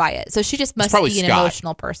touched by it. So she just must be an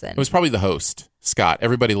emotional person. It was probably the host, Scott.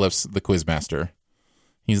 Everybody loves the Quizmaster.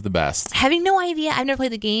 He's the best. Having no idea, I've never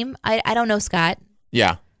played the game. I don't know Scott.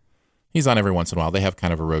 Yeah, he's on every once in a while. They have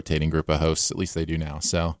kind of a rotating group of hosts. At least they do now.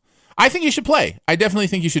 So I think you should play. I definitely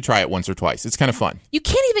think you should try it once or twice. It's kind of fun. You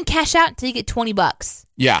can't even cash out until you get $20.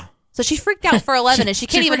 Yeah. So she freaked out for 11 and she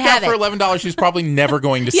can't even have it. For $11 she's probably never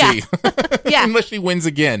going to see. Yeah. Unless she wins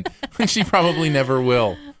again. She probably never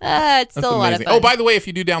will. It's still a lot of fun. Oh, by the way, if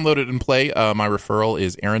you do download it and play, my referral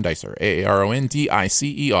is Aaron Dicer,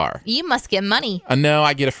 AARONDICER. You must get money. No,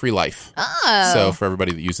 I get a free life. Oh. So for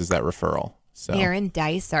everybody that uses that referral. So Aaron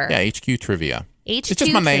Dicer. Yeah, HQ Trivia. It's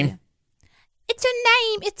just my name. It's your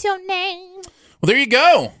name. It's your name. Well, there you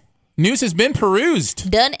go. News has been perused.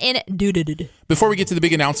 Done and do. Before we get to the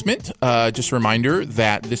big announcement, just a reminder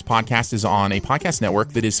that this podcast is on a podcast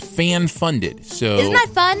network that is fan-funded. So isn't that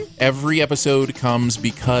fun? Every episode comes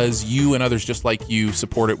because you and others just like you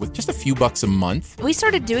support it with just a few bucks a month. We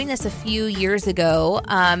started doing this a few years ago,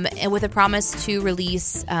 and with a promise to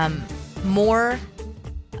release more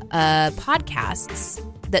podcasts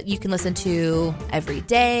that you can listen to every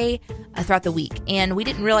day throughout the week. And we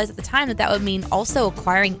didn't realize at the time that would mean also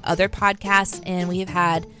acquiring other podcasts. And we have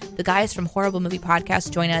had the guys from Horrible Movie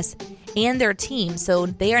Podcast join us and their team. So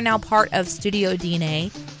they are now part of Studio DNA,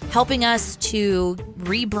 helping us to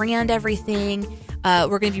rebrand everything.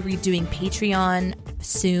 We're going to be redoing Patreon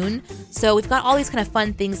soon. So we've got all these kind of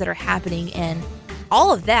fun things that are happening. And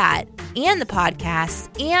all of that and the podcast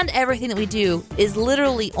and everything that we do is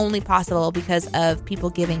literally only possible because of people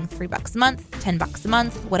giving $3 a month, $10 a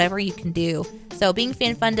month, whatever you can do. So being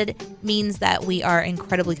fan-funded means that we are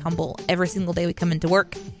incredibly humble every single day we come into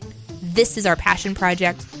work. This is our passion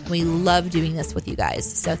project. We love doing this with you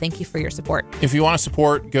guys. So thank you for your support. If you want to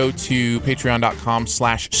support, go to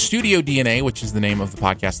patreon.com/StudioDNA, which is the name of the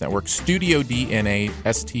podcast network. Studio DNA,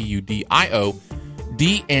 STUDIO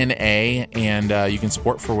DNA. And you can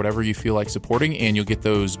support for whatever you feel like supporting. And you'll get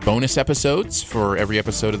those bonus episodes for every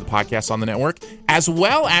episode of the podcast on the network. As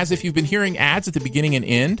well as if you've been hearing ads at the beginning and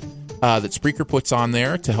end that Spreaker puts on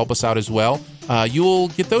there to help us out as well. You'll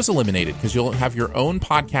get those eliminated because you'll have your own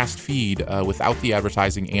podcast feed without the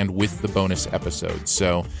advertising and with the bonus episodes.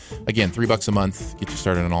 So, again, $3 a month, get you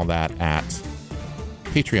started on all that at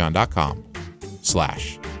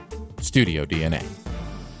patreon.com/StudioDNA.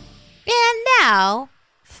 And now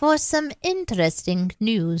for some interesting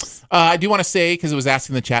news. I do want to say, because it was asked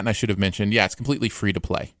in the chat and I should have mentioned, it's completely free to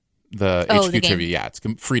play. The HQ the Trivia, it's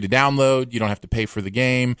free to download. You don't have to pay for the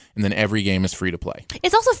game, and then every game is free to play.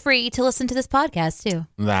 It's also free to listen to this podcast, too.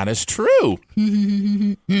 That is true. All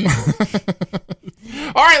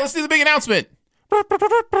right, let's do the big announcement.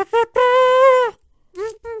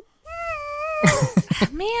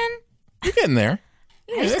 Man. You're getting there.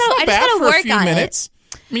 I just That's not bad gotta for a work few on minutes.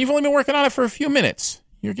 I mean, you've only been working on it for a few minutes.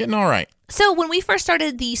 You're getting all right. So when we first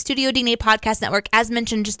started the Studio DNA Podcast Network, as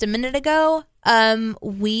mentioned just a minute ago,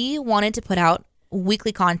 we wanted to put out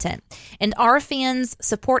weekly content. And our fans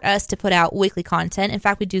support us to put out weekly content. In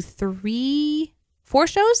fact, we do 4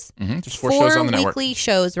 shows? Just 4 shows on the network. 4 weekly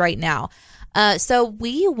shows right now. So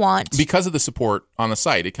we want... Because of the support on the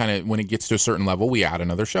site, it kind of, when it gets to a certain level, we add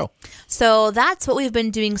another show. So that's what we've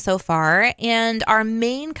been doing so far. And our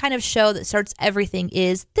main kind of show that starts everything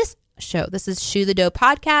is this show. This is Shoe the Dough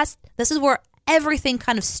Podcast. This is where everything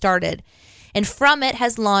kind of started. And from it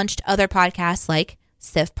has launched other podcasts like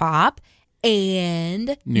Sif Pop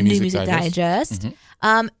and New Music Digest.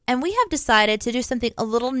 And we have decided to do something a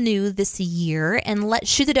little new this year and let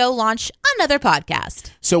Shoe the Dough launch another podcast.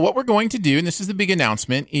 So what we're going to do, and this is the big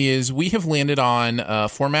announcement, is we have landed on a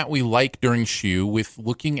format we like during Shoe with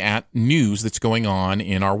looking at news that's going on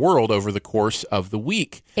in our world over the course of the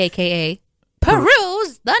week. AKA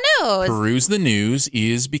Peruse the News. Peruse the News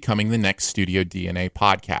is becoming the next Studio DNA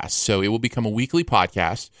podcast. So it will become a weekly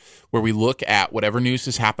podcast where we look at whatever news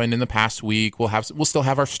has happened in the past week. We'll still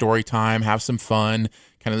have our story time, have some fun,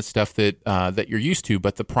 kind of the stuff that you're used to.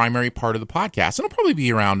 But the primary part of the podcast, and it'll probably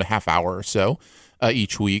be around a half hour or so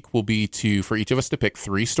each week, will be for each of us to pick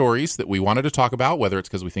 3 stories that we wanted to talk about, whether it's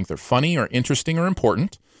because we think they're funny or interesting or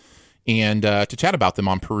important, and to chat about them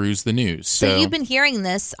on Peruse the News. So you've been hearing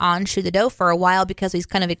this on Shoe the Dough for a while because we've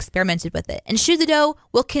kind of experimented with it. And Shoe the Dough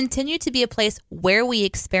will continue to be a place where we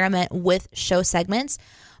experiment with show segments.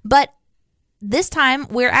 But this time,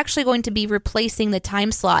 we're actually going to be replacing the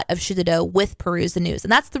time slot of Shoe the Dough with Peruse the News.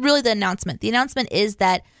 And that's really the announcement. The announcement is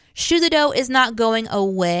that Shoe the Dough is not going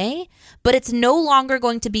away, but it's no longer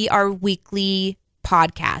going to be our weekly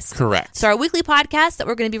podcast. Correct. So our weekly podcast that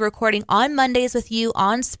we're going to be recording on Mondays with you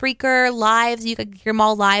on Spreaker Live, you can hear them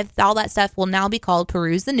all live, all that stuff will now be called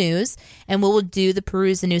Peruse the News, and we will do the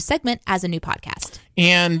Peruse the News segment as a new podcast.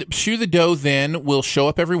 And Shoe the Dough then will show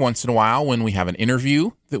up every once in a while when we have an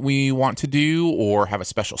interview that we want to do or have a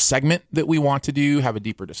special segment that we want to do, have a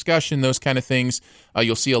deeper discussion, those kind of things.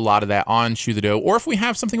 You'll see a lot of that on Shoe the Dough. Or if we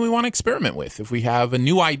have something we want to experiment with, if we have a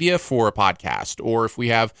new idea for a podcast, or if we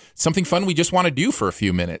have something fun we just want to do for a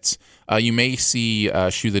few minutes, you may see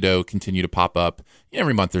Shoe the Dough continue to pop up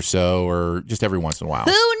every month or so, or just every once in a while.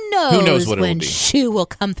 Who knows what when it will be? Shoe will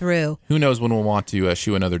come through? Who knows when we'll want to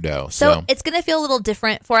shoe another dough? So it's going to feel a little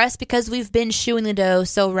different for us because we've been shoeing the dough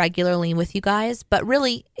so regularly with you guys, but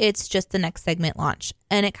really it's just the next segment launch.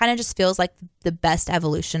 And it kind of just feels like the best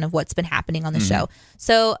evolution of what's been happening on the show.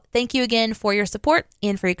 So thank you again for your support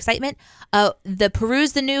and for your excitement. The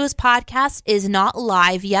Peruse the News podcast is not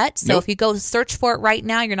live yet. So if you go search for it right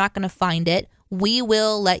now, you're not going to find it. We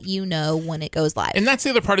will let you know when it goes live. And that's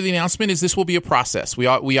the other part of the announcement is this will be a process. We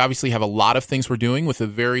obviously have a lot of things we're doing with a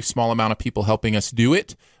very small amount of people helping us do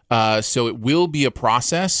it. So it will be a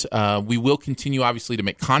process. We will continue, obviously, to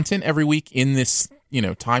make content every week in this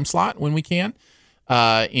time slot when we can.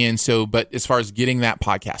 But as far as getting that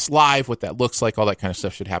podcast live, what that looks like, all that kind of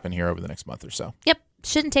stuff should happen here over the next month or so. Yep.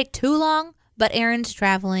 Shouldn't take too long, but Aaron's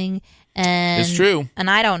traveling. And it's true. And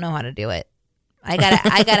I don't know how to do it. I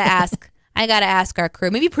gotta ask. I gotta ask our crew.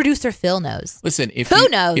 Maybe producer Phil knows. Listen, Who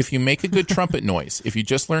knows? If you make a good trumpet noise, if you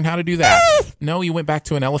just learn how to do that, no, you went back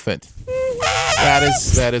to an elephant.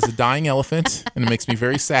 That is a dying elephant, and it makes me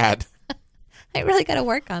very sad. I really got to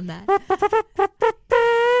work on that.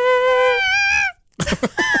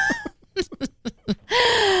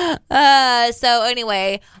 So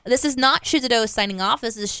anyway, this is not Shoe the Dough signing off.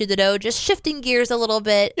 This is Shoe the Dough just shifting gears a little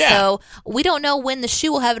bit. Yeah. So we don't know when the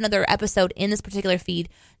Shoe will have another episode in this particular feed.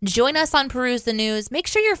 Join us on Peruse the News. Make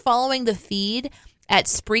sure you're following the feed at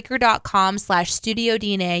Spreaker.com/Studio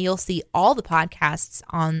DNA. You'll see all the podcasts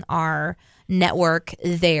on our network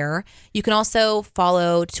there. You can also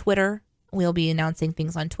follow Twitter. We'll be announcing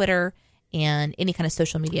things on Twitter and any kind of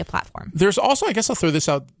social media platform. There's also, I guess I'll throw this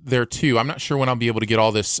out there too. I'm not sure when I'll be able to get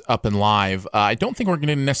all this up and live. I don't think we're going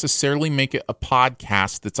to necessarily make it a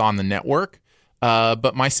podcast that's on the network,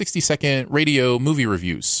 but my 60-second radio movie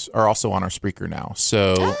reviews are also on our Spreaker now.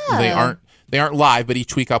 So they aren't live, but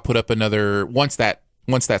each week I'll put up another. Once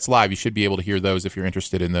that's live, you should be able to hear those if you're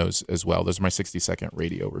interested in those as well. Those are my 60-second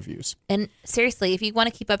radio reviews. And seriously, if you want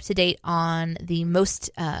to keep up to date on the most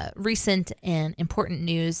recent and important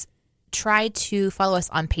news, try to follow us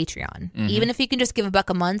on Patreon. Mm-hmm. Even if you can just give $1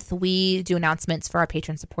 a month, we do announcements for our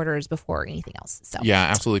patron supporters before anything else. So yeah,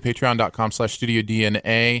 absolutely. Patreon.com/Studio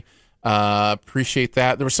DNA. Appreciate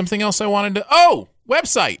that. There was something else I wanted to. Oh,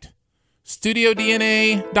 website.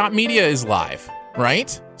 StudioDNA.media is live,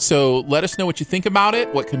 right? So let us know what you think about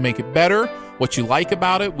it, what could make it better, what you like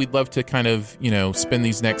about it. We'd love to kind of, spend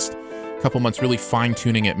these next couple months really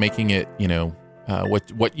fine-tuning it, making it,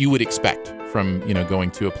 what you would expect from,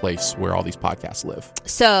 going to a place where all these podcasts live.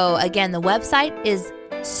 So again, the website is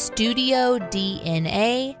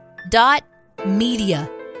StudioDNA.media,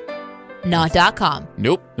 not .com.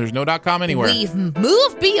 Nope, there's no .com anywhere. We've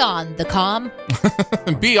moved beyond the com.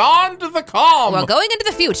 Beyond the com. We're going into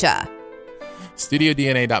the future.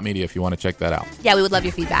 StudioDNA.media if you want to check that out. Yeah, we would love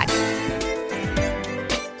your feedback.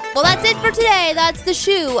 Well, that's it for today. That's the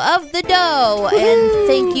Shoe of the Dough. And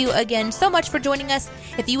thank you again so much for joining us.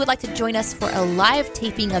 If you would like to join us for a live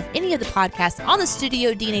taping of any of the podcasts on the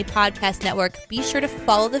Studio DNA Podcast Network, be sure to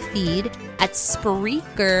follow the feed at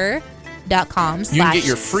Spreaker.com. You can get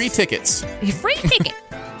your free tickets. Your free ticket.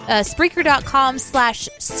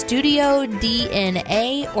 Spreaker.com/Studio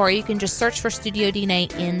DNA, or you can just search for Studio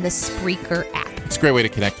DNA in the Spreaker app. It's a great way to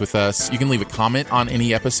connect with us. You can leave a comment on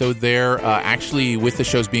any episode there. Actually, with the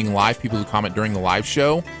shows being live, people who comment during the live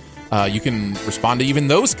show, you can respond to even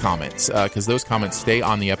those comments because those comments stay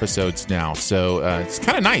on the episodes now. So it's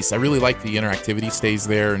kind of nice. I really like the interactivity stays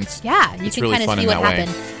there. And you it's can really kind of fun see in what that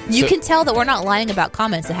happened. way. You can tell that we're not lying about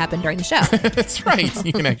comments that happened during the show. That's right.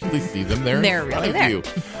 You can actually see them there. They're really there. You.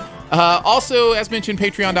 Also, as mentioned,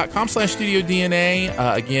 Patreon.com/Studio DNA.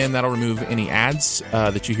 Again, that'll remove any ads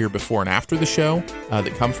that you hear before and after the show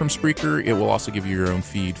that come from Spreaker. It will also give you your own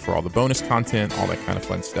feed for all the bonus content, all that kind of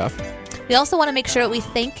fun stuff. We also want to make sure that we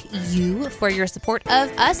thank you for your support of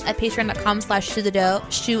us at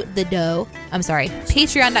patreon.com/shoot-the-dough. I'm sorry,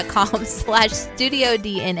 patreon.com/Studio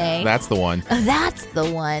DNA. That's the one. That's the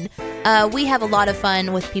one. We have a lot of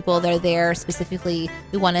fun with people that are there. Specifically,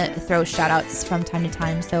 we want to throw shout outs from time to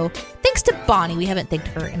time. So thanks to Bonnie. We haven't thanked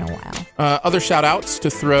her in a while. Other shout outs to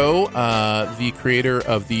throw the creator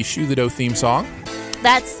of the Shoe the Dough theme song.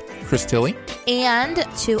 That's Chris Tilley. And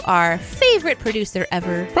to our favorite producer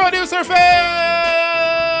ever, Producer Phil!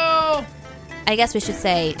 I guess we should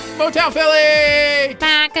say Motown Philly!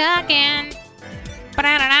 Back again.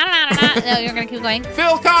 No, you're going to keep going.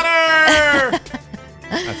 Phil Connor!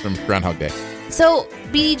 That's from Groundhog Day. So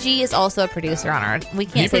BDG is also a producer on our. We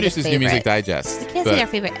can't. He say produces New Music Digest. We can't say our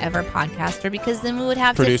favorite ever podcaster because then we would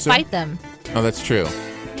have producer? to fight them. Oh, that's true.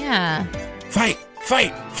 Yeah. Fight!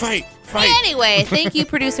 Anyway, thank you,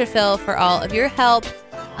 Producer Phil, for all of your help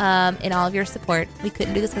and all of your support. We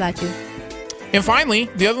couldn't do this without you. And finally,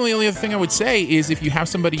 the only other thing I would say is if you have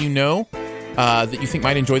somebody you know that you think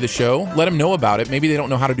might enjoy the show, let them know about it. Maybe they don't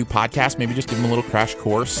know how to do podcasts. Maybe just give them a little crash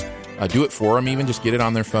course. Do it for them, even just get it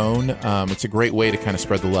on their phone. It's a great way to kind of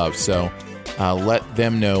spread the love. So let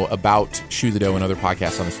them know about Shoe the Dough and other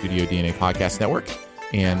podcasts on the Studio DNA Podcast Network.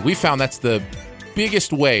 And we found that's the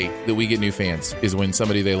biggest way that we get new fans is when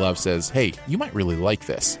somebody they love says, hey, you might really like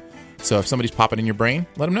this. So if somebody's popping in your brain,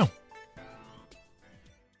 let them know.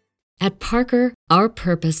 At Parker, our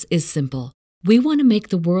purpose is simple. We want to make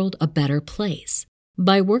the world a better place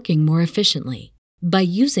by working more efficiently, by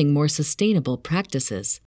using more sustainable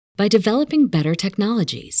practices, by developing better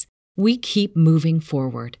technologies. We keep moving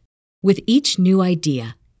forward. With each new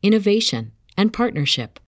idea, innovation, and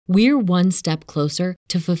partnership, we're one step closer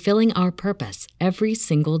to fulfilling our purpose every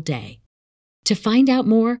single day. To find out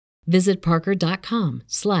more, visit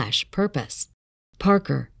parker.com/purpose.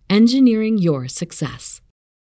 Parker, engineering your success.